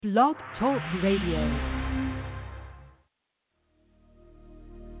Blog Talk Radio.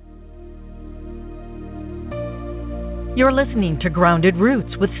 You're listening to Grounded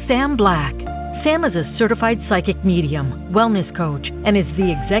Roots with Sam Black. Sam is a certified psychic medium, wellness coach, and is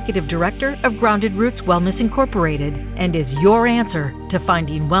the executive director of Grounded Roots Wellness Incorporated, and is your answer to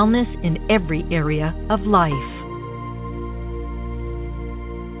finding wellness in every area of life.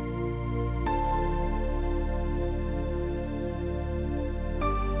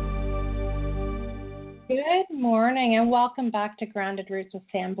 Good morning and welcome back to Grounded Roots with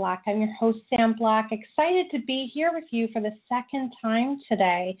Sam Black. I'm your host, Sam Black, excited to be here with you for the second time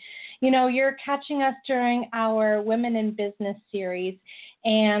today. You know, you're catching us during our Women in Business series,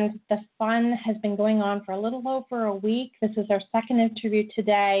 and the fun has been going on for a little over a week. This is our second interview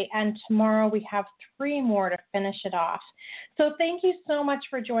today, and tomorrow we have 3 more to finish it off. So thank you so much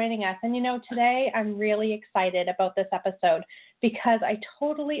for joining us. And you know, today I'm really excited about this episode because I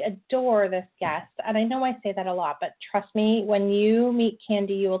totally adore this guest. And I know I say that a lot, but trust me, when you meet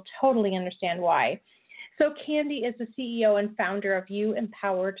Candy, you will totally understand why. So Candy is the CEO and founder of You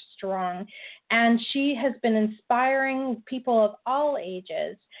Empowered Strong, and she has been inspiring people of all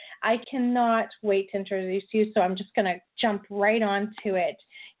ages. I cannot wait to introduce you, so I'm just going to jump right on to it.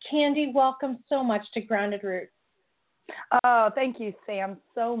 Candy, welcome so much to Grounded Roots. Oh, thank you, Sam,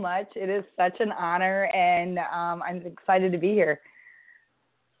 so much. It is such an honor, and I'm excited to be here.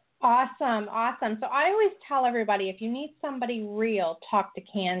 Awesome. So I always tell everybody, if you need somebody real, talk to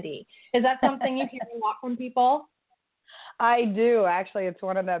Candy. Is that something you hear a lot from people? I do. Actually, it's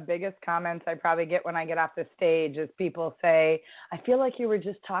one of the biggest comments I probably get when I get off the stage is people say, I feel like you were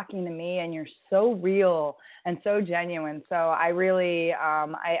just talking to me and you're so real and so genuine. So I really,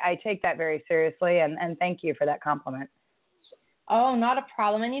 I take that very seriously, and thank you for that compliment. Oh, not a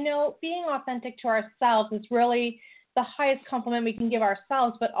problem. And, you know, being authentic to ourselves is really the highest compliment we can give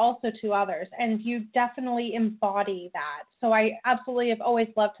ourselves, but also to others. And you definitely embody that. So I absolutely have always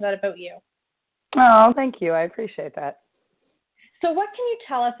loved that about you. Oh, thank you. I appreciate that. So what can you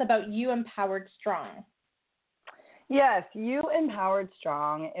tell us about You Empowered Strong? Yes, You Empowered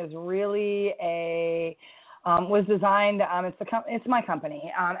Strong is really was designed, it's my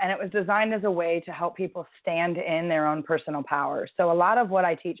company, and it was designed as a way to help people stand in their own personal power. So a lot of what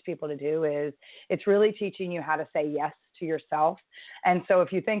I teach people to do is it's really teaching you how to say yes to yourself. And so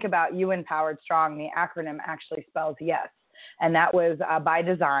if you think about You Empowered Strong, the acronym actually spells yes. And that was by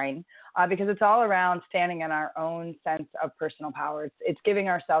design because it's all around standing in our own sense of personal power. It's giving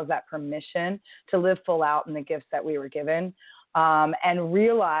ourselves that permission to live full out in the gifts that we were given. And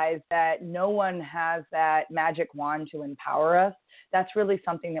realize that no one has that magic wand to empower us. That's really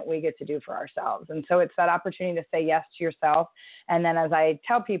something that we get to do for ourselves. And so it's that opportunity to say yes to yourself. And then as I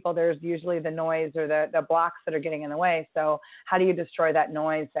tell people, there's usually the noise or the blocks that are getting in the way. So how do you destroy that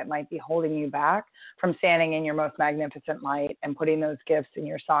noise that might be holding you back from standing in your most magnificent light and putting those gifts in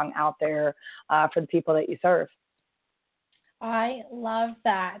your song out there for the people that you serve? I love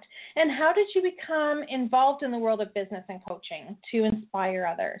that. And how did you become involved in the world of business and coaching to inspire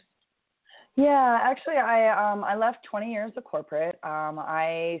others? Yeah, actually, I left 20 years of corporate.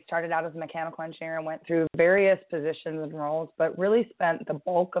 I started out as a mechanical engineer and went through various positions and roles, but really spent the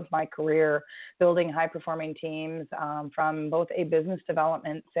bulk of my career building high-performing teams from both a business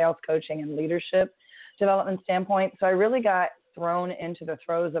development, sales coaching, and leadership development standpoint. So I really got thrown into the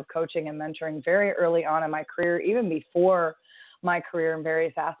throes of coaching and mentoring very early on in my career, even before my career in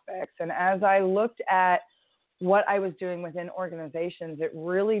various aspects. And as I looked at what I was doing within organizations, it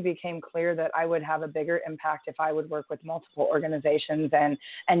really became clear that I would have a bigger impact if I would work with multiple organizations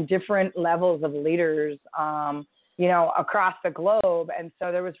and different levels of leaders, across the globe. And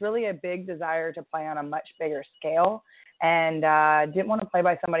so there was really a big desire to play on a much bigger scale and didn't want to play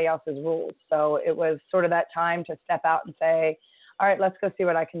by somebody else's rules. So it was sort of that time to step out and say, all right, let's go see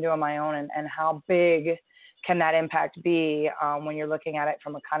what I can do on my own and how big can that impact be when you're looking at it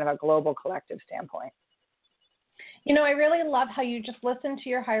from a kind of a global collective standpoint. You know, I really love how you just listened to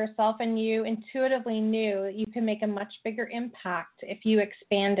your higher self and you intuitively knew that you can make a much bigger impact if you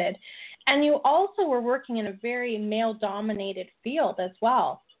expanded. And you also were working in a very male-dominated field as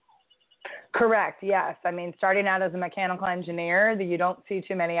well. Correct, yes. I mean, starting out as a mechanical engineer, you don't see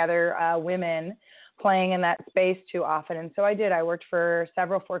too many other women playing in that space too often. And so I did. I worked for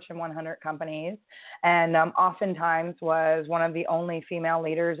several Fortune 100 companies and oftentimes was one of the only female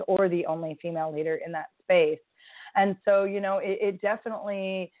leaders or the only female leader in that space. And so, it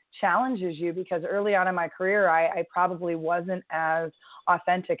definitely challenges you, because early on in my career, I probably wasn't as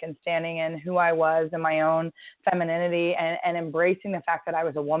authentic in standing in who I was and my own femininity, and embracing the fact that I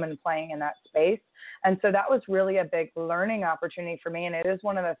was a woman playing in that space. And so that was really a big learning opportunity for me. And it is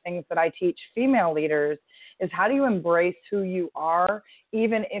one of the things that I teach female leaders, is how do you embrace who you are,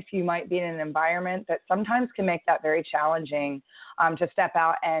 even if you might be in an environment that sometimes can make that very challenging, to step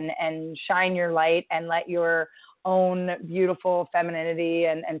out and shine your light and let your own beautiful femininity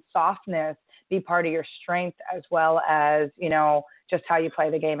and softness be part of your strength, as well as, just how you play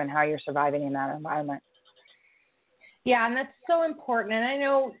the game and how you're surviving in that environment. Yeah, and that's so important. And I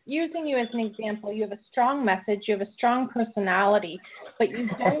know, using you as an example, you have a strong message, you have a strong personality, but you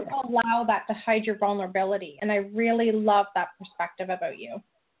don't allow that to hide your vulnerability. And I really love that perspective about you.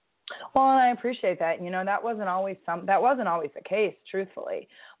 Well, and I appreciate that. That wasn't always the case, truthfully.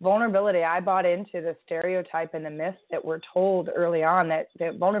 Vulnerability, I bought into the stereotype and the myth that we're told early on that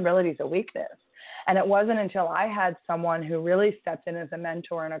vulnerability is a weakness. And it wasn't until I had someone who really stepped in as a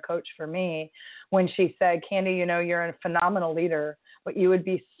mentor and a coach for me, when she said, Candy, you're a phenomenal leader, but you would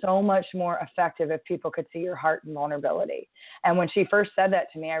be so much more effective if people could see your heart and vulnerability. And when she first said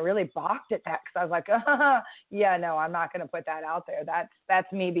that to me, I really balked at that, because I was like, yeah, no, I'm not going to put that out there.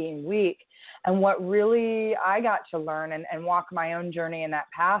 That's me being weak. And what really I got to learn and walk my own journey in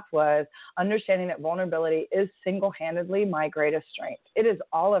that path was understanding that vulnerability is single-handedly my greatest strength. It is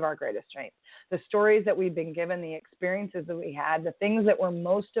all of our greatest strength. The stories that we've been given, the experiences that we had, the things that we're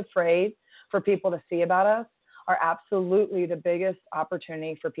most afraid for people to see about us are absolutely the biggest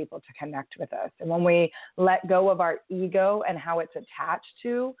opportunity for people to connect with us. And when we let go of our ego and how it's attached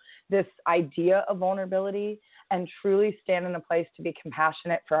to this idea of vulnerability, and truly stand in a place to be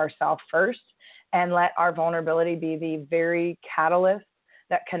compassionate for ourselves first, and let our vulnerability be the very catalyst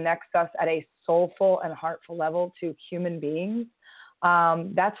that connects us at a soulful and heartful level to human beings,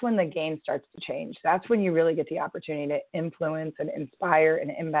 that's when the game starts to change. That's when you really get the opportunity to influence and inspire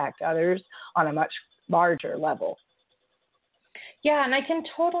and impact others on a much larger level. Yeah, and I can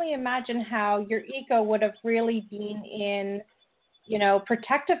totally imagine how your ego would have really been in,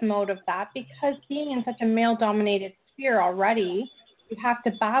 protective mode of that, because being in such a male-dominated sphere already, you have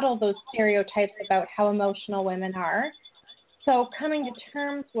to battle those stereotypes about how emotional women are. So coming to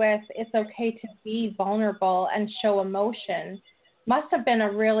terms with it's okay to be vulnerable and show emotion must have been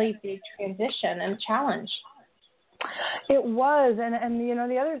a really big transition and challenge. It was, and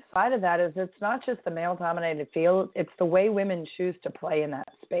the other side of that is it's not just the male-dominated field, it's the way women choose to play in that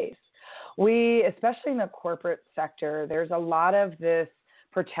space. We, especially in the corporate sector, there's a lot of this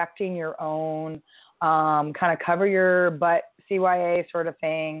protecting your own, kind of cover your butt CYA sort of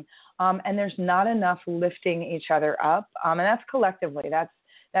thing, and there's not enough lifting each other up, and that's collectively,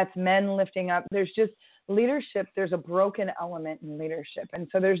 that's men lifting up. There's just leadership, there's a broken element in leadership. And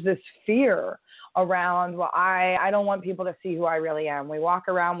so there's this fear around, well, I don't want people to see who I really am. We walk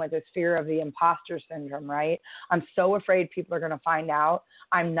around with this fear of the imposter syndrome, right? I'm so afraid people are going to find out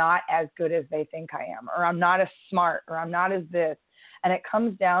I'm not as good as they think I am, or I'm not as smart, or I'm not as this. And it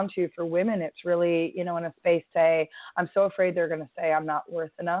comes down to, for women, it's really, in a space, say, I'm so afraid they're going to say I'm not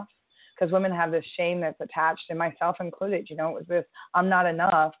worth enough. Because women have this shame that's attached, and myself included, it was this, I'm not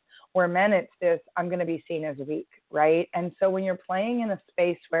enough. Where men, it's this, I'm going to be seen as weak, right? And so when you're playing in a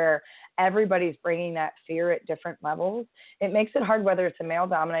space where everybody's bringing that fear at different levels, it makes it hard whether it's a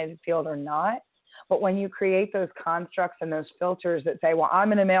male-dominated field or not. But when you create those constructs and those filters that say, well,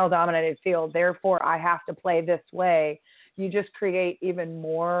 I'm in a male-dominated field, therefore I have to play this way, you just create even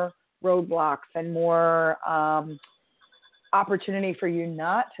more roadblocks and more opportunity for you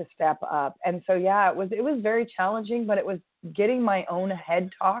not to step up. And so, yeah, it was very challenging, but it was getting my own head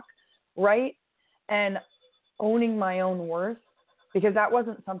talk right and owning my own worth, because that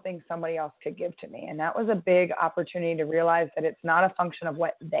wasn't something somebody else could give to me. And that was a big opportunity to realize that it's not a function of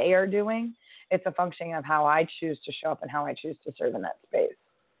what they are doing. It's a function of how I choose to show up and how I choose to serve in that space.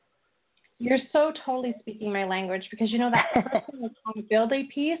 You're so totally speaking my language, because that personal accountability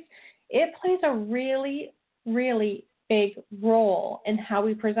piece, it plays a really, really big role in how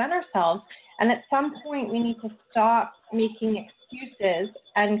we present ourselves. And at some point we need to stop making excuses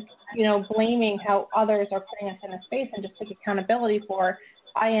and, blaming how others are putting us in a space, and just take accountability for,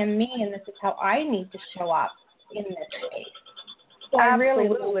 I am me, and this is how I need to show up in this space. So Absolutely.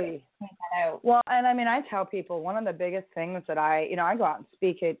 I really point that out. Well, and I tell people, one of the biggest things that I go out and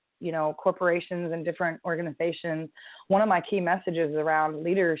speak at, corporations and different organizations. One of my key messages is around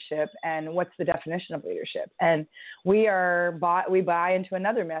leadership and what's the definition of leadership. And we buy into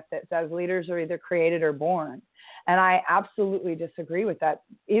another myth that says leaders are either created or born. And I absolutely disagree with that,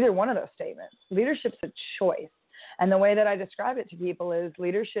 either one of those statements. Leadership's a choice. And the way that I describe it to people is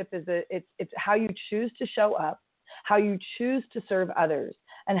leadership is it's how you choose to show up, how you choose to serve others,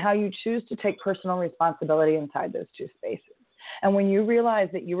 and how you choose to take personal responsibility inside those two spaces. And when you realize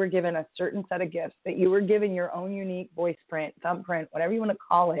that you were given a certain set of gifts, that you were given your own unique voice print, thumbprint, whatever you want to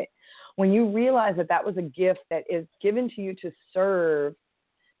call it, when you realize that that was a gift that is given to you to serve,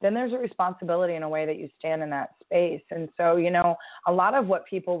 then there's a responsibility in a way that you stand in that space. And so, a lot of what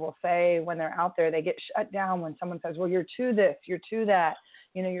people will say when they're out there, they get shut down when someone says, well, you're too this, you're too that,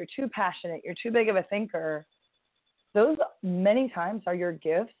 you're too passionate, you're too big of a thinker. Those many times are your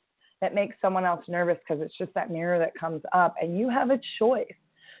gifts that make someone else nervous because it's just that mirror that comes up, and you have a choice.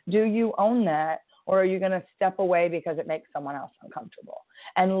 Do you own that, or are you going to step away because it makes someone else uncomfortable?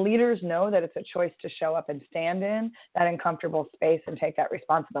 And leaders know that it's a choice to show up and stand in that uncomfortable space and take that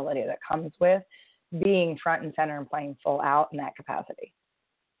responsibility that comes with being front and center and playing full out in that capacity.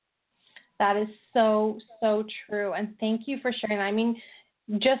 That is so, so true. And thank you for sharing. I mean,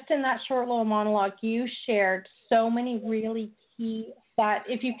 just in that short little monologue, you shared so many really key that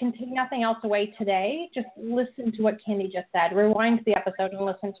if you can take nothing else away today, just listen to what Candy just said. Rewind the episode and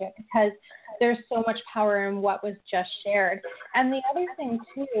listen to it, because there's so much power in what was just shared. And the other thing,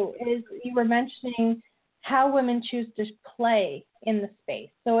 too, is you were mentioning how women choose to play in the space.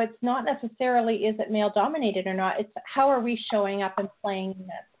 So it's not necessarily is it male-dominated or not. It's how are we showing up and playing in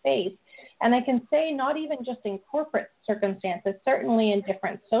that space. And I can say not even just in corporate circumstances, certainly in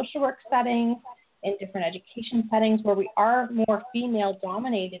different social work settings, in different education settings where we are more female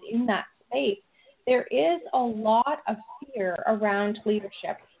dominated in that space, there is a lot of fear around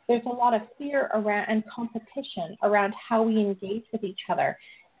leadership. There's a lot of fear around and competition around how we engage with each other.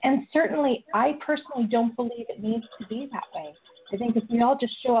 And certainly, I personally don't believe it needs to be that way. I think if we all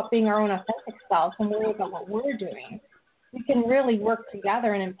just show up being our own authentic selves and worry about what we're doing, we can really work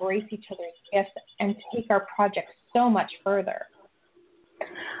together and embrace each other's gifts and take our projects so much further.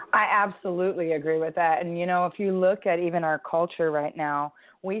 I absolutely agree with that. And, if you look at even our culture right now,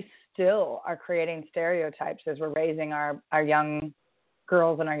 we still are creating stereotypes as we're raising our young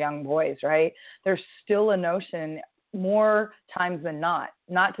girls and our young boys, right? There's still a notion more times than not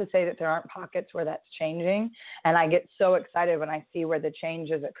to say that there aren't pockets where that's changing. And I get so excited when I see where the change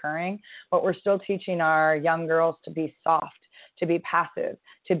is occurring, but we're still teaching our young girls to be soft, to be passive,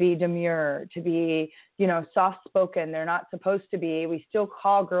 to be demure, to be, soft-spoken. They're not supposed to be. We still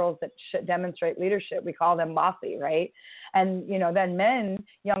call girls that demonstrate leadership, we call them bossy, right? And, then men,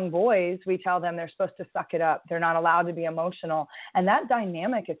 young boys, we tell them they're supposed to suck it up. They're not allowed to be emotional. And that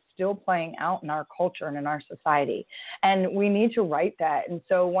dynamic is still playing out in our culture and in our society. And we need to right that. And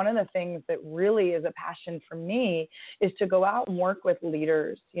so one of the things that really is a passion for me is to go out and work with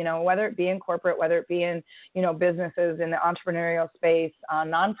leaders, whether it be in corporate, whether it be in, businesses in the entrepreneurial space,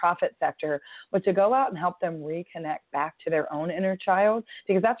 nonprofit sector, but to go out and help them reconnect back to their own inner child,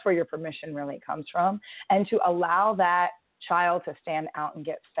 because that's where your permission really comes from, and to allow that child to stand out and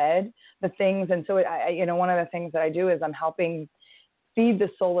get fed the things. And so, one of the things that I do is I'm helping feed the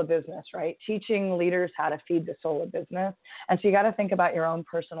soul of business, right? Teaching leaders how to feed the soul of business. And so you got to think about your own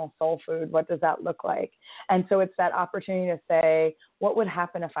personal soul food. What does that look like? And so it's that opportunity to say, what would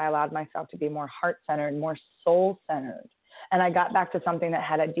happen if I allowed myself to be more heart-centered, more soul-centered? And I got back to something that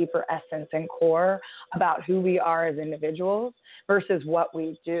had a deeper essence and core about who we are as individuals versus what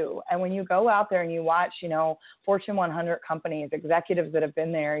we do. And when you go out there and you watch, Fortune 100 companies, executives that have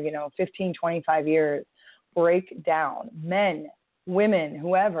been there, 15, 25 years, break down, men, women,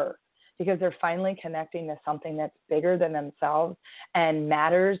 whoever, because they're finally connecting to something that's bigger than themselves and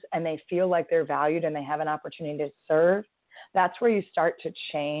matters, and they feel like they're valued and they have an opportunity to serve. That's where you start to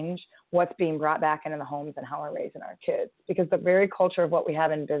change what's being brought back into the homes and how we're raising our kids. Because the very culture of what we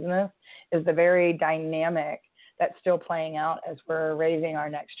have in business is the very dynamic that's still playing out as we're raising our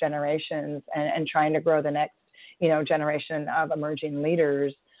next generations and trying to grow the next, generation of emerging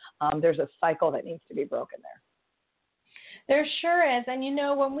leaders. There's a cycle that needs to be broken there. There sure is. And,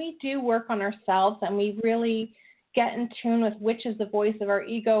 when we do work on ourselves and we really get in tune with which is the voice of our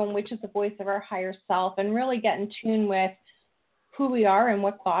ego and which is the voice of our higher self, and really get in tune with who we are and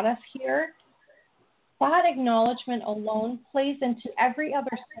what got us here, that acknowledgement alone plays into every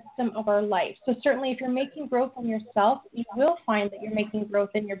other system of our life. So certainly if you're making growth in yourself, you will find that you're making growth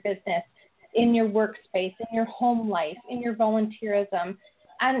in your business, in your workspace, in your home life, in your volunteerism,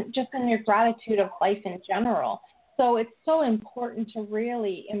 and just in your gratitude of life in general. So it's so important to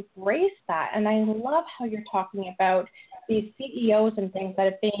really embrace that. And I love how you're talking about these CEOs and things that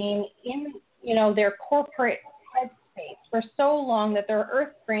have been in, their corporate headspace for so long that their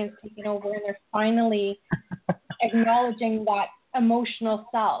earth brain's taken over, and they're finally acknowledging that emotional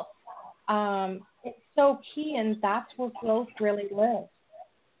self. It's so key, and that's where growth really lives.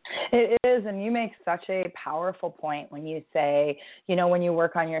 It is, and you make such a powerful point when you say, when you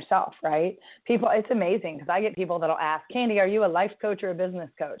work on yourself, right? People, it's amazing because I get people that'll ask, Candy, are you a life coach or a business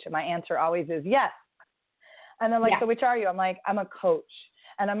coach? And my answer always is yes. And they're like, So which are you? I'm like, I'm a coach.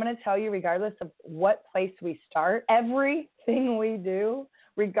 And I'm going to tell you, regardless of what place we start, everything we do,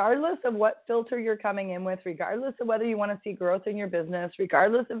 regardless of what filter you're coming in with, regardless of whether you want to see growth in your business,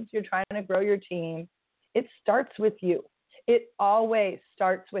 regardless if you're trying to grow your team, it starts with you. It always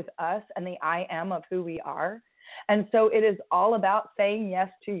starts with us and the I am of who we are. And so it is all about saying yes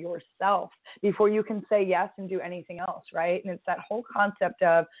to yourself before you can say yes and do anything else, right? And it's that whole concept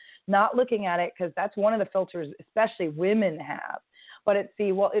of not looking at it, because that's one of the filters, especially women have. But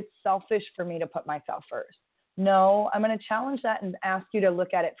it's selfish for me to put myself first. No, I'm going to challenge that and ask you to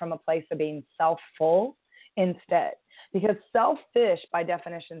look at it from a place of being self-full instead. Because selfish, by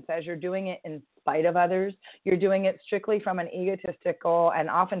definition, says you're doing it in spite of others. You're doing it strictly from an egotistical and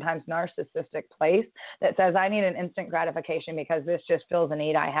oftentimes narcissistic place that says, I need an instant gratification because this just fills a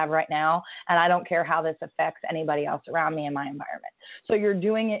need I have right now, and I don't care how this affects anybody else around me in my environment. So you're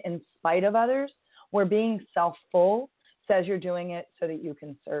doing it in spite of others, where being self-full says you're doing it so that you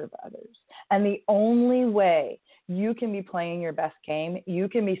can serve others. And the only way you can be playing your best game, you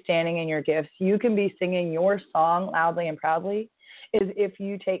can be standing in your gifts, you can be singing your song loudly and proudly, is if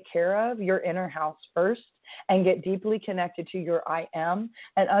you take care of your inner house first and get deeply connected to your I am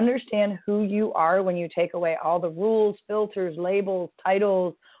and understand who you are when you take away all the rules, filters, labels,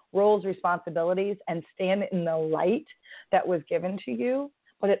 titles, roles, responsibilities, and stand in the light that was given to you.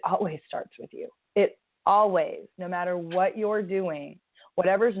 But it always starts with you. It always, no matter what you're doing,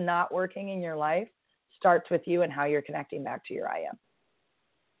 whatever's not working in your life starts with you and how you're connecting back to your I am.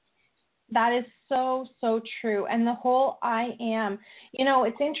 That is so, so true. And the whole I am,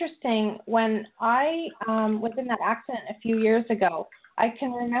 it's interesting when I was in that accident a few years ago, I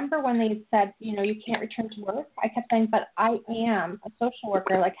can remember when they said, you can't return to work. I kept saying, but I am a social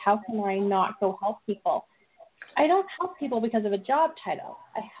worker. Like, how can I not go help people? I don't help people because of a job title.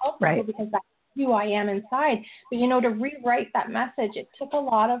 I help people because that's who I am inside. But, to rewrite that message, it took a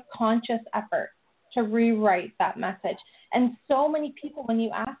lot of conscious effort to rewrite that message. And so many people, when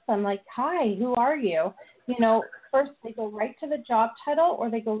you ask them, like, hi, who are you? First they go right to the job title, or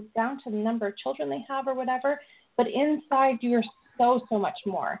they go down to the number of children they have or whatever. But inside, you're so much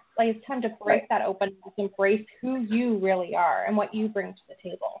more. Like, it's time to break that open and embrace who you really are and what you bring to the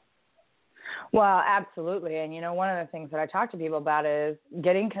table. Well, absolutely. And, one of the things that I talk to people about is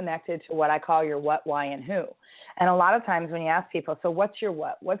getting connected to what I call your what, why, and who. And a lot of times when you ask people, so what's your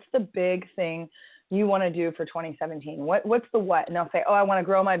what? What's the big thing you want to do for 2017? What's the what? And they'll say, I want to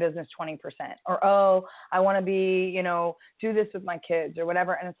grow my business 20%. Or, I want to be, do this with my kids or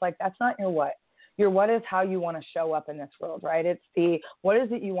whatever. And it's like, that's not your what. Your what is how you want to show up in this world, right? It's what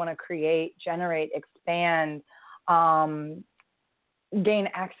is it you want to create, generate, expand, gain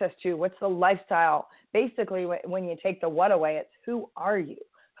access to? What's the lifestyle? Basically, when you take the what away, it's who are you?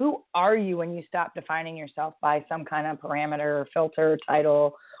 Who are you when you stop defining yourself by some kind of parameter or filter,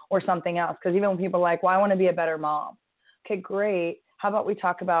 title, or something else? Because even when people are like, I want to be a better mom. Okay, great. How about we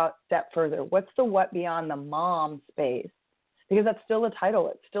talk about that further? What's the what beyond the mom space? Because that's still a title.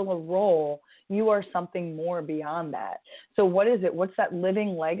 It's still a role. You are something more beyond that. So what is it? What's that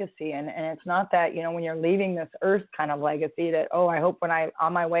living legacy? And it's not that, when you're leaving this earth kind of legacy that, I hope when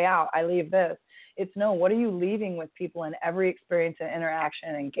on my way out, I leave this. It's no, what are you leaving with people in every experience and interaction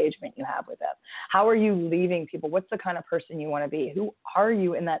and engagement you have with them? How are you leaving people? What's the kind of person you want to be? Who are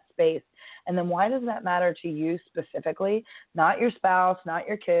you in that space? And then why does that matter to you specifically? Not your spouse, not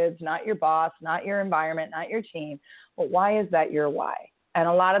your kids, not your boss, not your environment, not your team, but why is that your why? And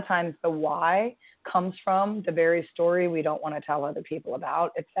a lot of times the why comes from the very story we don't want to tell other people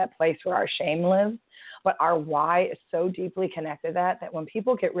about. It's that place where our shame lives. But our why is so deeply connected to that when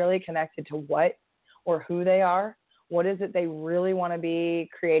people get really connected to what or who they are, what is it they really want to be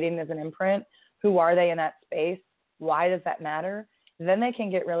creating as an imprint, who are they in that space, why does that matter, then they can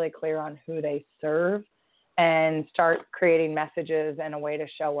get really clear on who they serve and start creating messages and a way to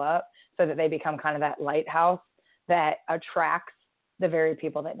show up so that they become kind of that lighthouse that attracts the very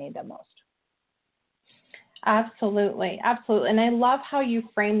people that need them most. Absolutely. Absolutely. And I love how you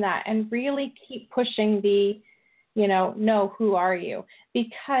frame that and really keep pushing the, know who are you?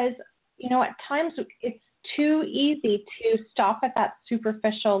 Because, at times it's too easy to stop at that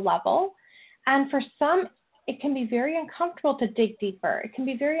superficial level. And for some, it can be very uncomfortable to dig deeper. It can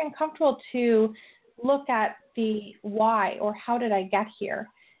be very uncomfortable to look at the why or how did I get here?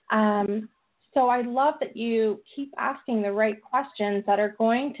 So I love that you keep asking the right questions that are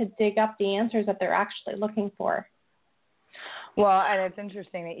going to dig up the answers that they're actually looking for. Well, and it's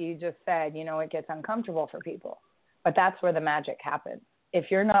interesting that you just said, it gets uncomfortable for people, but that's where the magic happens.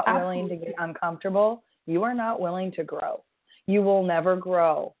 If you're not willing to get uncomfortable, you are not willing to grow. You will never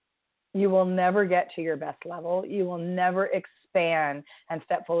grow. You will never get to your best level. You will never expand and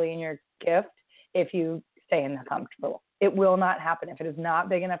step fully in your gift if you stay in the comfortable. It will not happen. If it is not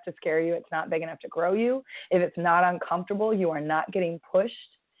big enough to scare you, it's not big enough to grow you. If it's not uncomfortable, you are not getting pushed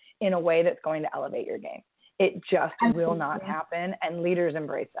in a way that's going to elevate your game. It just will not happen, and leaders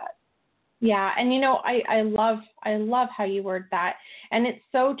embrace that. Yeah, and I love how you word that, and it's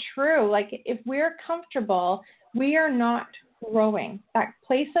so true. Like, if we're comfortable, we are not growing. That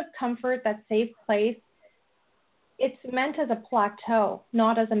place of comfort, that safe place, it's meant as a plateau,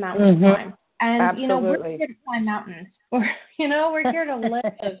 not as a mountain climb. And Absolutely. we're here to climb mountains. We're here to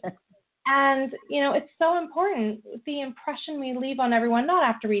live. And it's so important, the impression we leave on everyone, not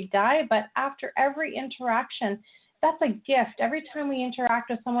after we die, but after every interaction. That's a gift. Every time we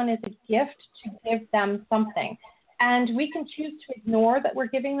interact with someone is a gift to give them something. And we can choose to ignore that we're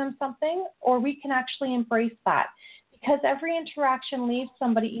giving them something, or we can actually embrace that. Because every interaction leaves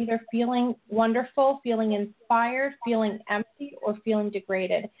somebody either feeling wonderful, feeling inspired, feeling empty, or feeling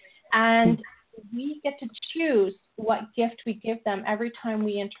degraded. And we get to choose what gift we give them every time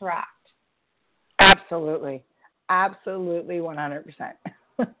we interact. Absolutely. Absolutely, 100%.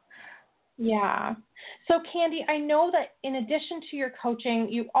 Yeah. So, Candy, I know that in addition to your coaching,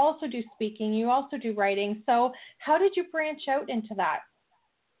 you also do speaking, you also do writing. So how did you branch out into that?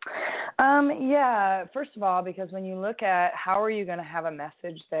 Yeah, first of all, because when you look at how are you going to have a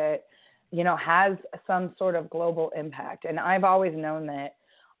message that, has some sort of global impact, and I've always known that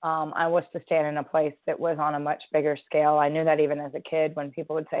I was to stand in a place that was on a much bigger scale. I knew that even as a kid when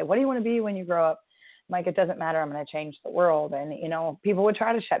people would say, what do you want to be when you grow up? I'm like, it doesn't matter. I'm going to change the world. And, people would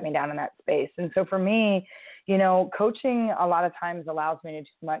try to shut me down in that space. And so for me, coaching a lot of times allows me to do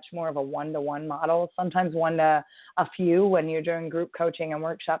much more of a one-to-one model, sometimes one to a few when you're doing group coaching and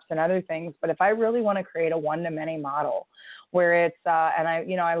workshops and other things. But if I really want to create a one-to-many model where it's, and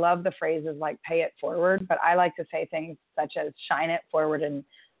I love the phrases like pay it forward, but I like to say things such as shine it forward and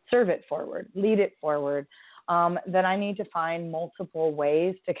serve it forward, lead it forward. Then I need to find multiple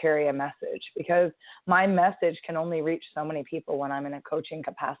ways to carry a message, because my message can only reach so many people when I'm in a coaching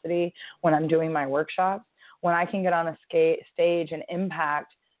capacity, when I'm doing my workshops, when I can get on a stage and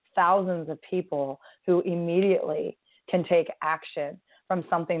impact thousands of people who immediately can take action from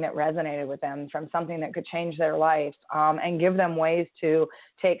something that resonated with them, from something that could change their life, and give them ways to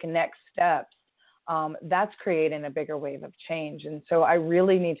take next steps. That's creating a bigger wave of change. And so I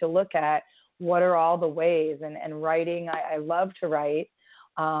really need to look at what are all the ways, and writing, I love to write.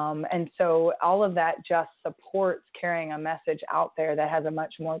 And so all of that just supports carrying a message out there that has a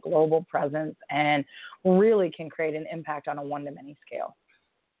much more global presence and really can create an impact on a one-to-many scale.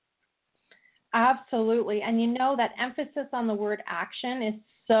 Absolutely. And that emphasis on the word action is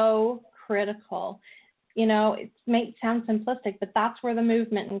so critical. It may sound simplistic, but that's where the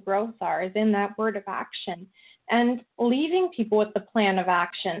movement and growth are, is in that word of action. And leaving people with the plan of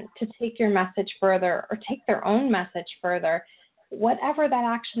action to take your message further or take their own message further, whatever that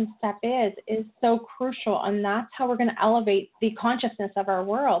action step is so crucial. And that's how we're going to elevate the consciousness of our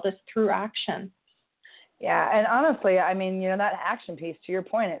world, is through action. Yeah, and honestly, that action piece, to your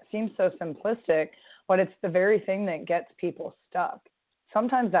point, it seems so simplistic, but it's the very thing that gets people stuck.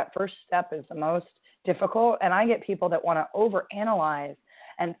 Sometimes that first step is the most difficult, and I get people that want to overanalyze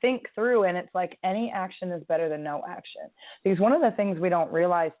and think through, and it's like any action is better than no action. Because one of the things we don't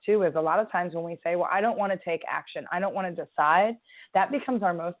realize, too, is a lot of times when we say, well, I don't want to take action, I don't want to decide, that becomes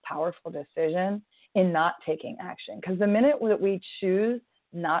our most powerful decision in not taking action. Because the minute that we choose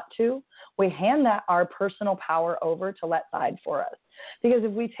not to, we hand that our personal power over to let side for us. Because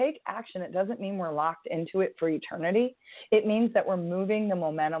if we take action, it doesn't mean we're locked into it for eternity. It means that we're moving the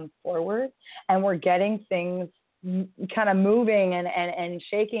momentum forward, and we're getting things kind of moving and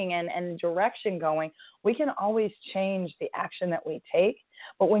shaking and direction going. We can always change the action that we take.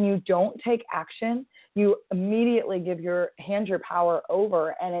 But when you don't take action, you immediately hand your power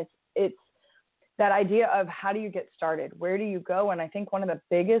over. And it's that idea of how do you get started? Where do you go? And I think one of the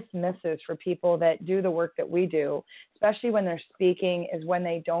biggest misses for people that do the work that we do, especially when they're speaking, is when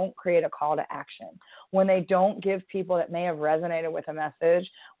they don't create a call to action, when they don't give people that may have resonated with a message,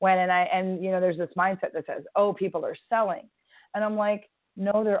 there's this mindset that says, oh, people are selling. And I'm like,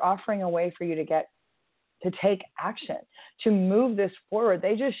 no, they're offering a way for you to take action, to move this forward.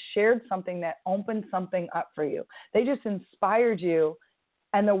 They just shared something that opened something up for you. They just inspired you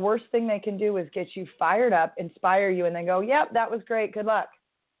And the worst thing they can do is get you fired up, inspire you, and then go, yep, that was great. Good luck.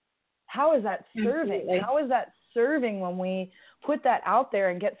 How is that serving? Absolutely. How is that serving when we put that out there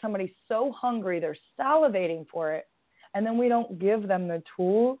and get somebody so hungry, they're salivating for it, and then we don't give them the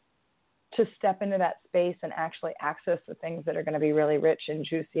tools to step into that space and actually access the things that are going to be really rich and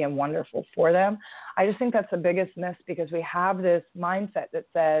juicy and wonderful for them. I just think that's the biggest miss, because we have this mindset that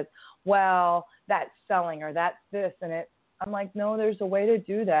says, well, that's selling or that's this. And I'm like, no, there's a way to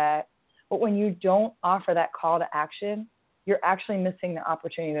do that. But when you don't offer that call to action, you're actually missing the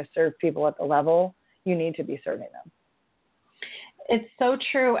opportunity to serve people at the level you need to be serving them. It's so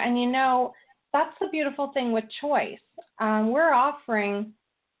true. And, that's the beautiful thing with choice. We're offering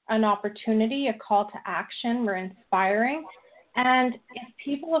an opportunity, a call to action. We're inspiring. And if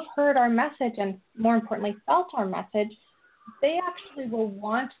people have heard our message and, more importantly, felt our message, they actually will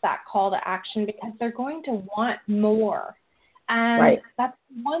want that call to action because they're going to want more. And that's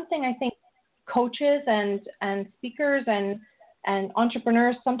one thing I think coaches and speakers and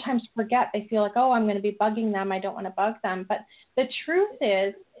entrepreneurs sometimes forget. They feel like, oh, I'm going to be bugging them. I don't want to bug them. But the truth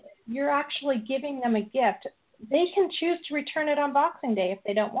is, you're actually giving them a gift. They can choose to return it on Boxing Day if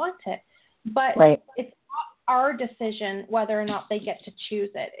they don't want it. But it's not our decision whether or not they get to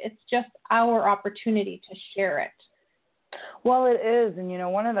choose it. It's just our opportunity to share it. Well, it is. And,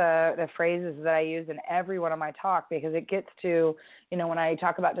 one of the phrases that I use in every one of my talk, because it gets to, when I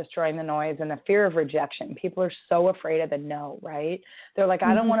talk about destroying the noise and the fear of rejection, people are so afraid of the no, right? They're like,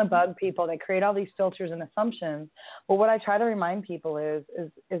 I don't want to bug people. They create all these filters and assumptions. But what I try to remind people is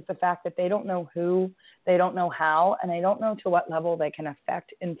the fact that they don't know who, they don't know how, and they don't know to what level they can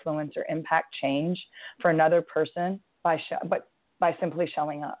affect, influence, or impact change for another person by simply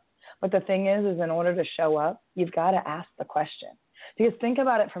showing up. But the thing is in order to show up, you've got to ask the question. Because think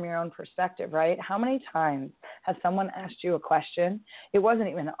about it from your own perspective, right? How many times has someone asked you a question? It wasn't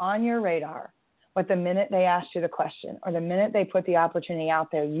even on your radar, but the minute they asked you the question or the minute they put the opportunity out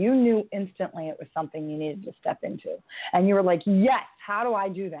there, you knew instantly it was something you needed to step into. And you were like, yes, how do I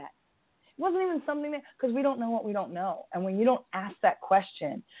do that? It wasn't even something because we don't know what we don't know. And when you don't ask that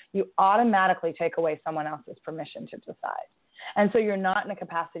question, you automatically take away someone else's permission to decide. And so you're not in a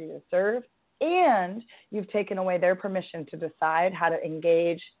capacity to serve, and you've taken away their permission to decide how to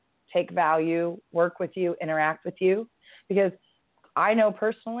engage, take value, work with you, interact with you. Because I know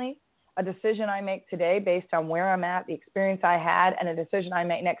personally, a decision I make today based on where I'm at, the experience I had, and a decision I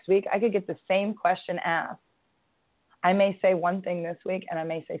make next week, I could get the same question asked. I may say one thing this week, and I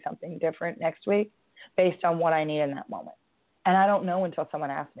may say something different next week based on what I need in that moment. And I don't know until someone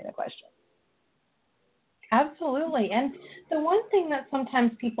asks me the question. Absolutely. And the one thing that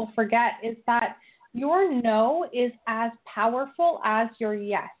sometimes people forget is that your no is as powerful as your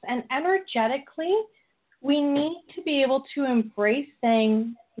yes. And energetically, we need to be able to embrace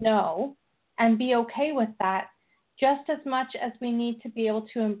saying no and be okay with that just as much as we need to be able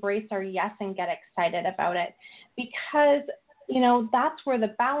to embrace our yes and get excited about it. Because, that's where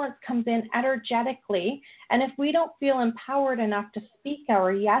the balance comes in energetically. And if we don't feel empowered enough to speak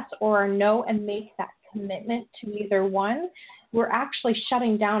our yes or our no and make that commitment to either one, we're actually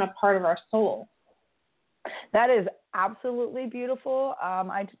shutting down a part of our soul. That is absolutely beautiful.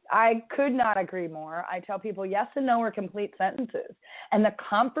 I could not agree more. I tell people yes and no are complete sentences. And the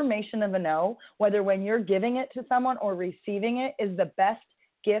confirmation of a no, whether when you're giving it to someone or receiving it, is the best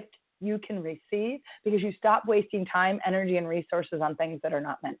gift you can receive, because you stop wasting time, energy, and resources on things that are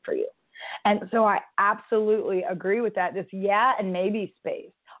not meant for you. And so I absolutely agree with that. This yeah and maybe space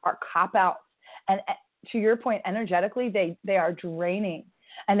are cop-outs. And to your point, energetically, they are draining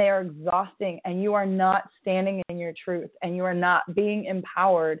and they are exhausting, and you are not standing in your truth, and you are not being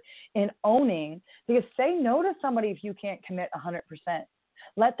empowered in owning, because say no to somebody if you can't commit 100%.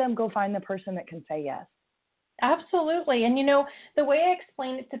 Let them go find the person that can say yes. Absolutely. And, the way I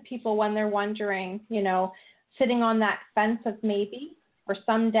explain it to people when they're wondering, sitting on that fence of maybe or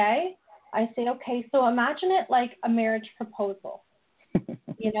someday, I say, okay, so imagine it like a marriage proposal.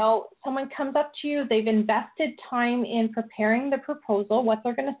 Someone comes up to you, they've invested time in preparing the proposal, what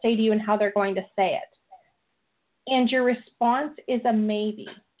they're going to say to you and how they're going to say it. And your response is a maybe.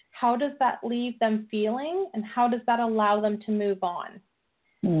 How does that leave them feeling, and how does that allow them to move on?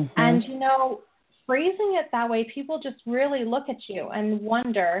 Mm-hmm. And, phrasing it that way, people just really look at you and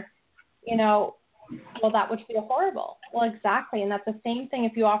wonder, well, that would feel horrible. Well, exactly. And that's the same thing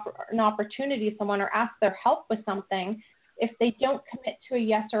if you offer an opportunity to someone or ask their help with something. If they don't commit to a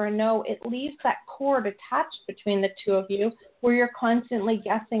yes or a no, it leaves that cord attached between the two of you where you're constantly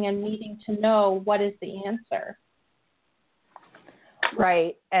guessing and needing to know what is the answer.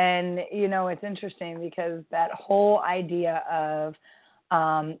 Right. And, it's interesting because that whole idea of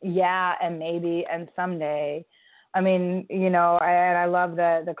Yeah, and maybe, and someday. I mean, and I love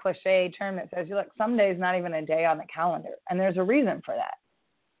the cliche term that says, look, someday is not even a day on the calendar. And there's a reason for that.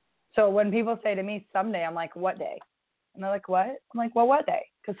 So when people say to me, someday, I'm like, what day? And they're like, what? I'm like, well, what day?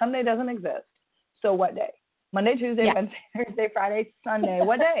 Because someday doesn't exist. So what day? Monday, Tuesday, Wednesday, Thursday, Friday, Sunday.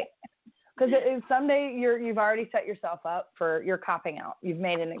 What day? Because someday you've already set yourself up for, you're copping out. You've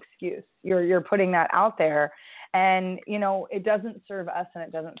made an excuse. You're putting that out there. And, it doesn't serve us and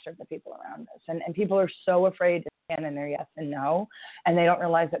it doesn't serve the people around us. And people are so afraid to stand in their yes and no. And they don't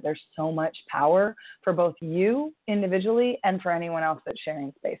realize that there's so much power for both you individually and for anyone else that's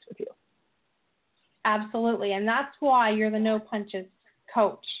sharing space with you. Absolutely. And that's why you're the no punches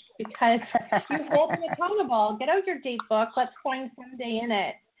coach, because you hold them accountable. Get out your date book. Let's find someday in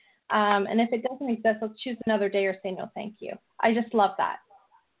it. And if it doesn't exist, let's choose another day or say no thank you. I just love that.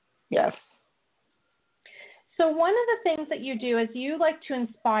 Yes. So one of the things that you do is you like to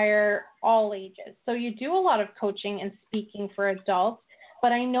inspire all ages. So you do a lot of coaching and speaking for adults,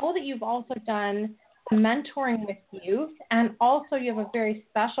 but I know that you've also done mentoring with youth, and also you have a very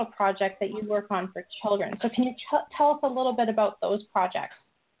special project that you work on for children. So can you tell us a little bit about those projects?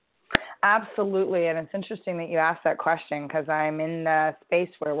 Absolutely, and it's interesting that you asked that question, because I'm in the space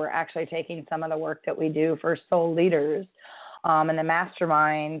where we're actually taking some of the work that we do for soul leaders and the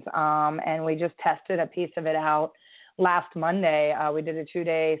masterminds, and we just tested a piece of it out last Monday. We did a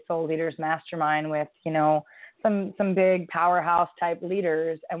 2-day soul leaders mastermind with, some big powerhouse type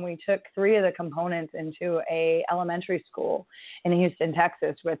leaders, and we took 3 of the components into a elementary school in Houston,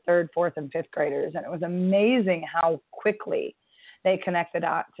 Texas, with 3rd, 4th, and 5th graders, and it was amazing how quickly they connect the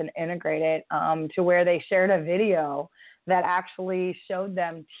dots and integrate it to where they shared a video that actually showed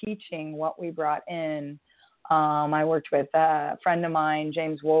them teaching what we brought in. I worked with a friend of mine,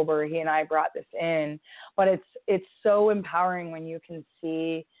 James Wober. He and I brought this in, but it's so empowering when you can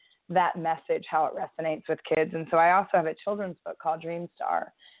see that message, how it resonates with kids. And so I also have a children's book called Dream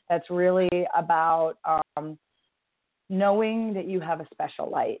Star that's really about knowing that you have a special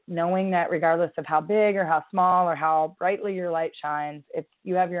light, knowing that regardless of how big or how small or how brightly your light shines,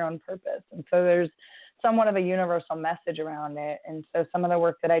 you have your own purpose. And so there's somewhat of a universal message around it. And so some of the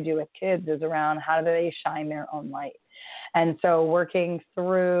work that I do with kids is around how do they shine their own light. And so working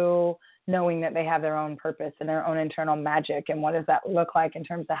through knowing that they have their own purpose and their own internal magic, and what does that look like in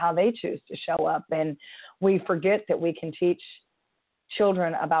terms of how they choose to show up. And we forget that we can teach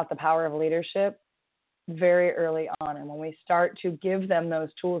children about the power of leadership very early on. And when we start to give them those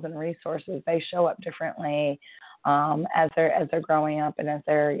tools and resources, they show up differently as they're growing up and as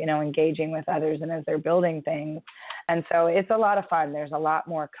they're, engaging with others and as they're building things. And so it's a lot of fun. There's a lot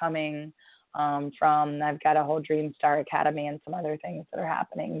more coming I've got a whole Dream Star Academy and some other things that are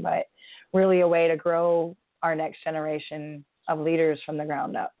happening, but really a way to grow our next generation of leaders from the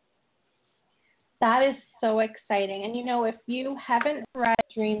ground up. That is so exciting. And, if you haven't read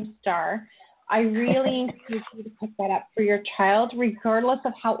Dream Star, I really encourage you to pick that up for your child, regardless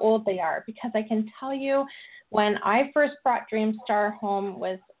of how old they are, because I can tell you when I first brought Dream Star home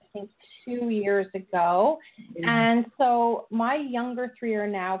was, I think, 2 years ago. Mm-hmm. And so my younger 3 are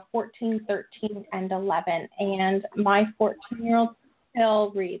now 14, 13, and 11. And my 14-year-old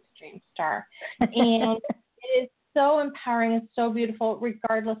still reads Dream Star. And it is so empowering and so beautiful,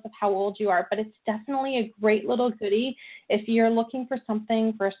 regardless of how old you are. But it's definitely a great little goodie if you're looking for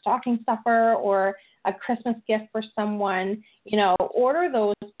something for a stocking stuffer or a Christmas gift for someone. Order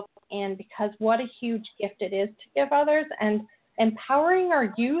those books in, because what a huge gift it is to give others. And empowering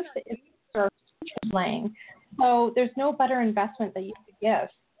our youth is our future playing. So there's no better investment that you could give.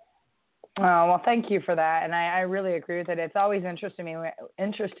 Oh, well, thank you for that. And I really agree with it. It's always interesting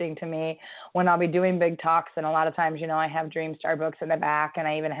to me when I'll be doing big talks. And a lot of times, I have Dream Star books in the back, and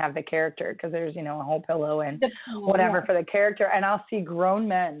I even have the character, because there's, a whole pillow and whatever for the character. And I'll see grown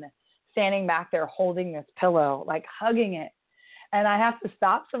men standing back there holding this pillow, like hugging it. And I have to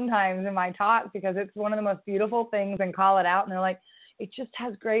stop sometimes in my talk, because it's one of the most beautiful things, and call it out. And they're like, it just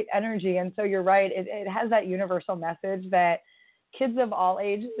has great energy. And so you're right. It has that universal message that kids of all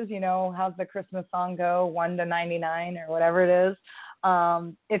ages, how's the Christmas song go? 1 to 99 or whatever it is.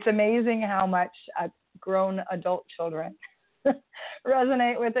 It's amazing how much grown adult children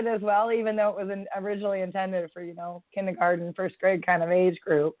resonate with it as well, even though it was originally intended for, kindergarten, first grade kind of age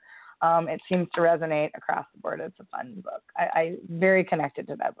group. It seems to resonate across the board. It's a fun book. I'm very connected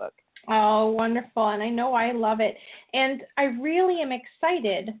to that book. Oh, wonderful. And I know I love it. And I really am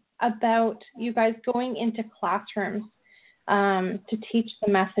excited about you guys going into classrooms to teach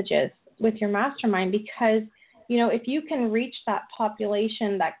the messages with your mastermind, because, if you can reach that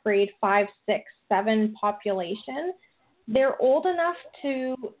population, that grade 5, 6, 7 population, they're old enough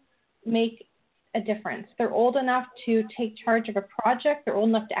to make a difference. They're old enough to take charge of a project. They're old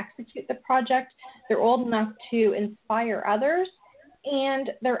enough to execute the project. They're old enough to inspire others. And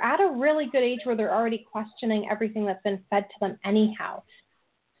they're at a really good age where they're already questioning everything that's been fed to them anyhow.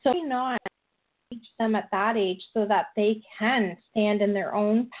 So why not teach them at that age so that they can stand in their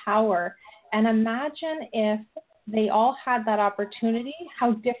own power? And imagine if they all had that opportunity,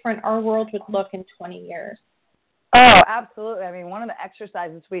 how different our world would look in 20 years. Oh, absolutely. I mean, one of the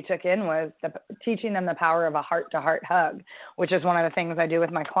exercises we took in was teaching them the power of a heart-to-heart hug, which is one of the things I do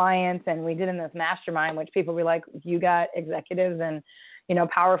with my clients. And we did in this mastermind, which people were like, you got executives and,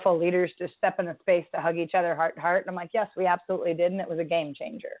 powerful leaders to step in a space to hug each other heart to heart. And I'm like, yes, we absolutely did. And it was a game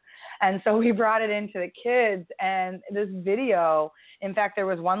changer. And so we brought it into the kids, and this video, in fact, there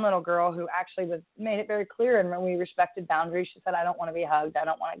was one little girl who actually made it very clear. And when we respected boundaries, she said, I don't want to be hugged. I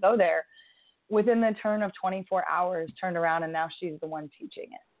don't want to go there. Within the turn of 24 hours, turned around, and now she's the one teaching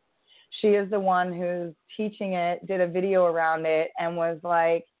it. She is the one who's teaching it, did a video around it, and was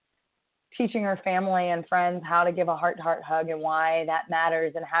like teaching her family and friends how to give a heart-to-heart hug and why that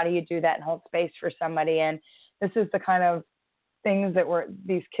matters and how do you do that and hold space for somebody. And this is the kind of things that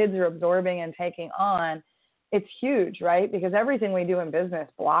these kids are absorbing and taking on. It's huge, right? Because everything we do in business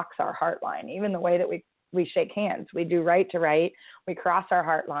blocks our heart line, even the way that we shake hands. We do right to right. We cross our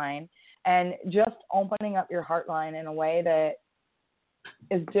heart line. And just opening up your heart line in a way that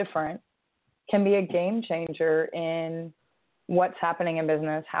is different can be a game changer in what's happening in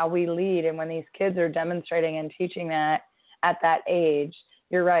business, how we lead. And when these kids are demonstrating and teaching that at that age,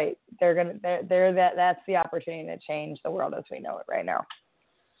 you're right. That's the opportunity to change the world as we know it right now.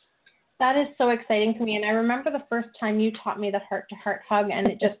 That is so exciting to me. And I remember the first time you taught me the heart-to-heart hug, and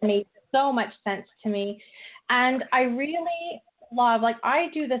it just made so much sense to me. And I really love, I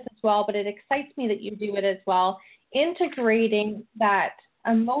do this as well, but it excites me that you do it as well, integrating that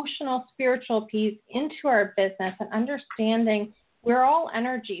emotional, spiritual piece into our business and understanding we're all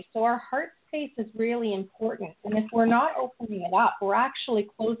energy. So our heart space is really important. And if we're not opening it up, we're actually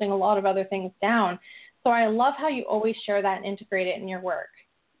closing a lot of other things down. So I love how you always share that and integrate it in your work.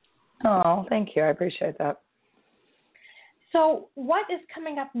 Oh, thank you. I appreciate that. So what is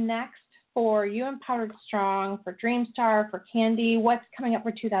coming up next for You Empowered Strong, for Dreamstar, for Candy? What's coming up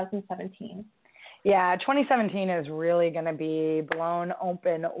for 2017? Yeah, 2017 is really going to be blown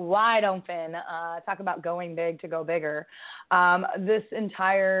open, wide open. Talk about going big to go bigger. This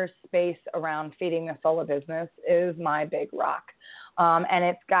entire space around feeding the soul of business is my big rock. And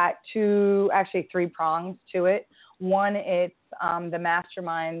it's got three prongs to it. One, it's the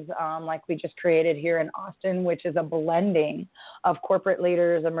masterminds like we just created here in Austin, which is a blending of corporate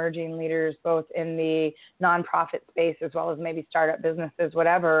leaders, emerging leaders, both in the nonprofit space as well as maybe startup businesses,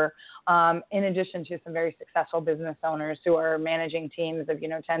 whatever, in addition to some very successful business owners who are managing teams of,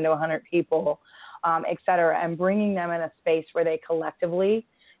 10 to 100 people, et cetera, and bringing them in a space where they collectively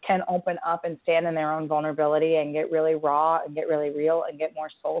can open up and stand in their own vulnerability and get really raw and get really real and get more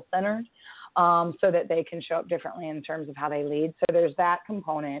soul-centered. So that they can show up differently in terms of how they lead. So there's that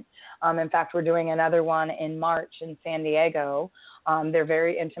component. In fact, we're doing another one in March in San Diego. They're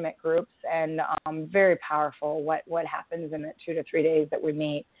very intimate groups and very powerful what happens in the 2 to 3 days that we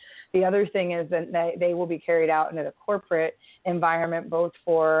meet. The other thing is that they will be carried out into the corporate environment, both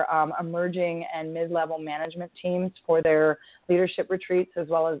for emerging and mid-level management teams for their leadership retreats as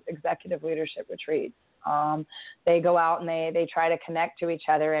well as executive leadership retreats. They go out and they try to connect to each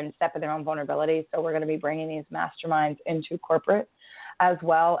other and step in their own vulnerability. So we're going to be bringing these masterminds into corporate as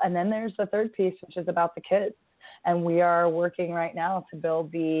well. And then there's the third piece, which is about the kids. And we are working right now to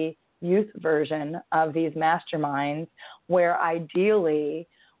build the youth version of these masterminds, where ideally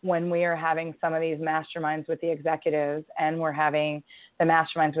when we are having some of these masterminds with the executives and we're having the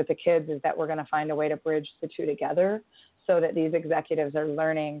masterminds with the kids, is that we're going to find a way to bridge the two together, so that these executives are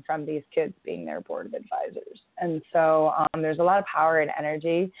learning from these kids being their board of advisors. And so there's a lot of power and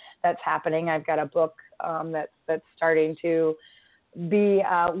energy that's happening. I've got a book that's starting to be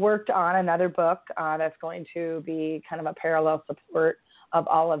worked on, another book that's going to be kind of a parallel support of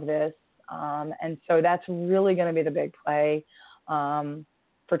all of this. And so that's really going to be the big play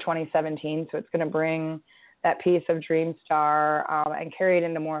for 2017. So it's going to bring that piece of Dreamstar and carry it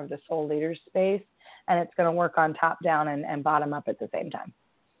into more of the soul leader space. And it's going to work on top down and bottom up at the same time.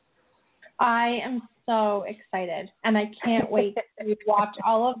 I am so excited, and I can't wait to watch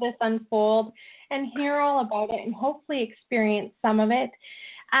all of this unfold and hear all about it and hopefully experience some of it.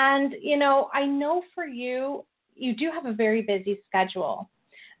 And, I know for you, you do have a very busy schedule,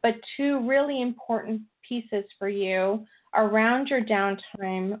 but two really important pieces for you around your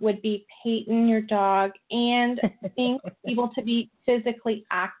downtime would be Peyton, your dog, and being able to be physically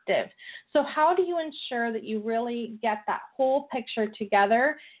active. So how do you ensure that you really get that whole picture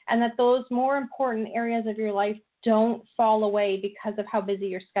together and that those more important areas of your life don't fall away because of how busy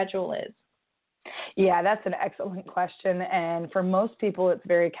your schedule is? Yeah, that's an excellent question. And for most people, it's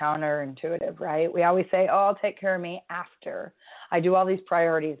very counterintuitive, right? We always say, oh, I'll take care of me after I do all these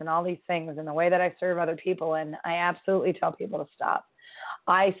priorities and all these things and the way that I serve other people. And I absolutely tell people to stop.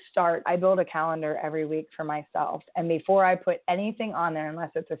 I build a calendar every week for myself. And before I put anything on there,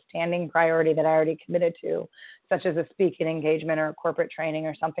 unless it's a standing priority that I already committed to, such as a speaking engagement or a corporate training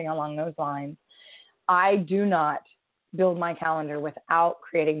or something along those lines, I do not build my calendar without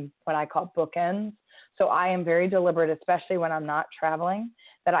creating what I call bookends. So I am very deliberate, especially when I'm not traveling,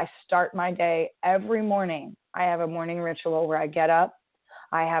 that I start my day every morning. I have a morning ritual where I get up.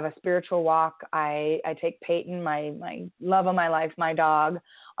 I have a spiritual walk. I take Peyton, my love of my life, my dog.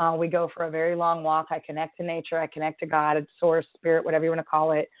 We go for a very long walk. I connect to nature. I connect to God, source, spirit, whatever you want to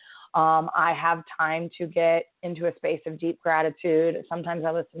call it. I have time to get into a space of deep gratitude. Sometimes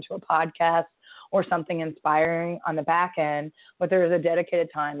I listen to a podcast or something inspiring on the back end, but there is a dedicated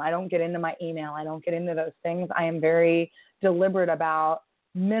time. I don't get into my email. I don't get into those things. I am very deliberate about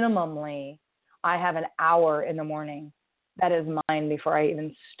minimally, I have an hour in the morning that is mine before I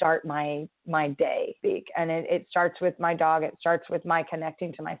even start my day. And it starts with my dog. It starts with my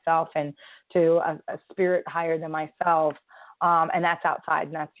connecting to myself and to a spirit higher than myself. And that's outside,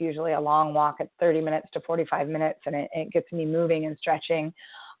 and that's usually a long walk at 30 minutes to 45 minutes, and it gets me moving and stretching.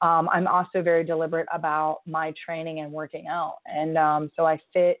 I'm also very deliberate about my training and working out. And so I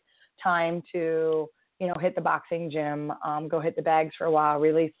fit time to, hit the boxing gym, go hit the bags for a while,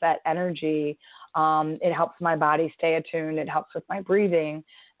 release that energy. It helps my body stay attuned. It helps with my breathing.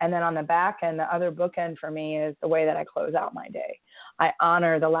 And then on the back end, the other bookend for me is the way that I close out my day. I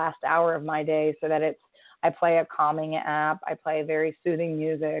honor the last hour of my day so that I play a calming app. I play very soothing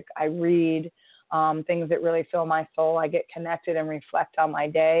music. I read things that really fill my soul. I get connected and reflect on my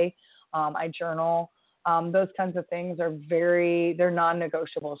day. I journal. Those kinds of things they're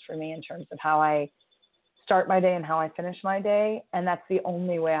non-negotiables for me in terms of how I start my day and how I finish my day. And that's the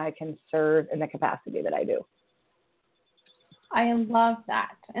only way I can serve in the capacity that I do. I love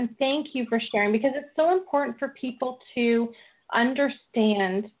that. And thank you for sharing, because it's so important for people to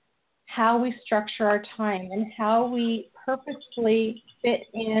understand how we structure our time and how we purposefully fit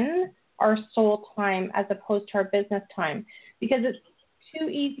in our soul time as opposed to our business time, because it's too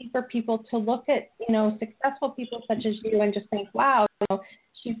easy for people to look at, successful people such as you and just think, wow,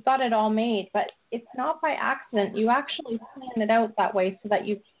 she's got it all made. But it's not by accident. You actually plan it out that way so that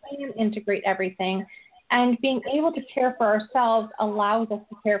you can integrate everything. And being able to care for ourselves allows us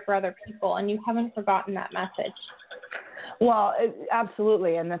to care for other people. And you haven't forgotten that message. Well,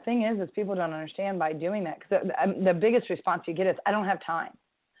 absolutely. And the thing is people don't understand by doing that, because the biggest response you get is, I don't have time.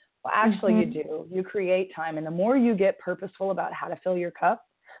 Well, actually, you do. You create time. And the more you get purposeful about how to fill your cup,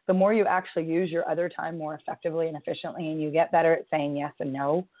 the more you actually use your other time more effectively and efficiently, and you get better at saying yes and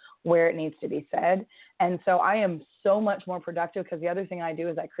no where it needs to be said. And so I am so much more productive, because the other thing I do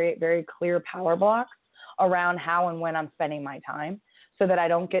is I create very clear power blocks around how and when I'm spending my time, so that I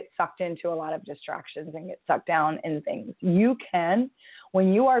don't get sucked into a lot of distractions and get sucked down in things. You can,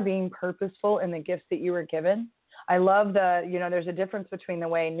 when you are being purposeful in the gifts that you were given. I love there's a difference between the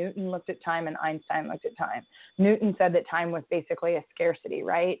way Newton looked at time and Einstein looked at time. Newton said that time was basically a scarcity,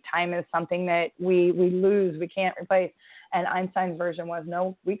 right? Time is something that we lose, we can't replace. And Einstein's version was,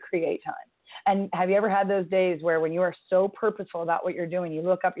 no, we create time. And have you ever had those days where when you are so purposeful about what you're doing, you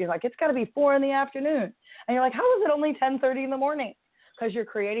look up, you're like, it's got to be 4 p.m. And you're like, how is it only 10:30 in the morning? Because you're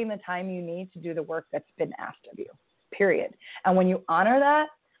creating the time you need to do the work that's been asked of you, period. And when you honor that,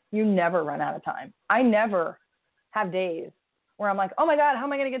 you never run out of time. I never have days where I'm like, oh my God, how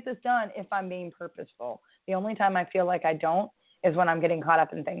am I going to get this done if I'm being purposeful? The only time I feel like I don't is when I'm getting caught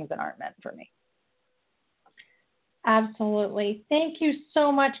up in things that aren't meant for me. Absolutely. Thank you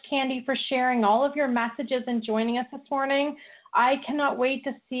so much, Candy, for sharing all of your messages and joining us this morning. I cannot wait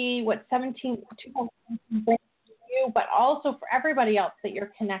to see what 2017 brings for you, but also for everybody else that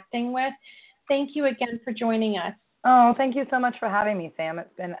you're connecting with. Thank you again for joining us. Oh, thank you so much for having me, Sam.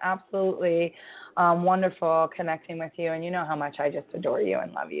 It's been absolutely wonderful connecting with you. And you know how much I just adore you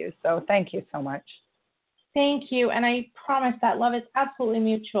and love you. So thank you so much. Thank you. And I promise that love is absolutely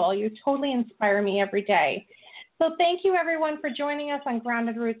mutual. You totally inspire me every day. So thank you, everyone, for joining us on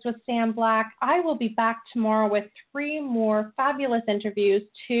Grounded Roots with Sam Black. I will be back tomorrow with 3 more fabulous interviews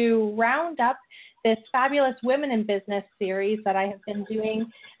to round up this fabulous Women in Business series that I have been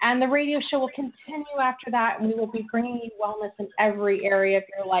doing. And the radio show will continue after that, and we will be bringing you wellness in every area of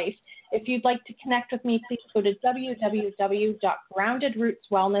your life. If you'd like to connect with me, please go to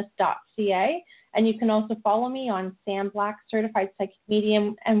www.groundedrootswellness.ca. And you can also follow me on Sam Black, Certified Psychic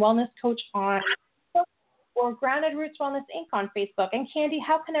Medium and Wellness Coach on Facebook, or Grounded Roots Wellness Inc. on Facebook. And Candy,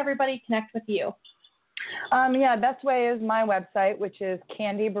 how can everybody connect with you? Best way is my website, which is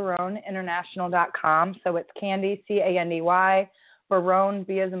candybaroneinternational.com. So it's Candy, C-A-N-D-Y, Barone,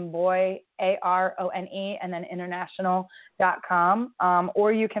 B as in boy, A-R-O-N-E, and then international.com.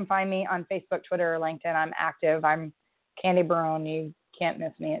 Or you can find me on Facebook, Twitter, or LinkedIn. I'm active. I'm Candy Barone. You can't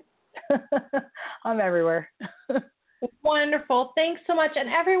miss me. I'm everywhere. Wonderful. Thanks so much. And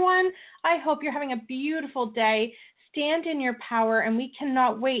everyone, I hope you're having a beautiful day. Stand in your power, and we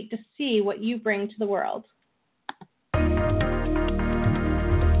cannot wait to see what you bring to the world.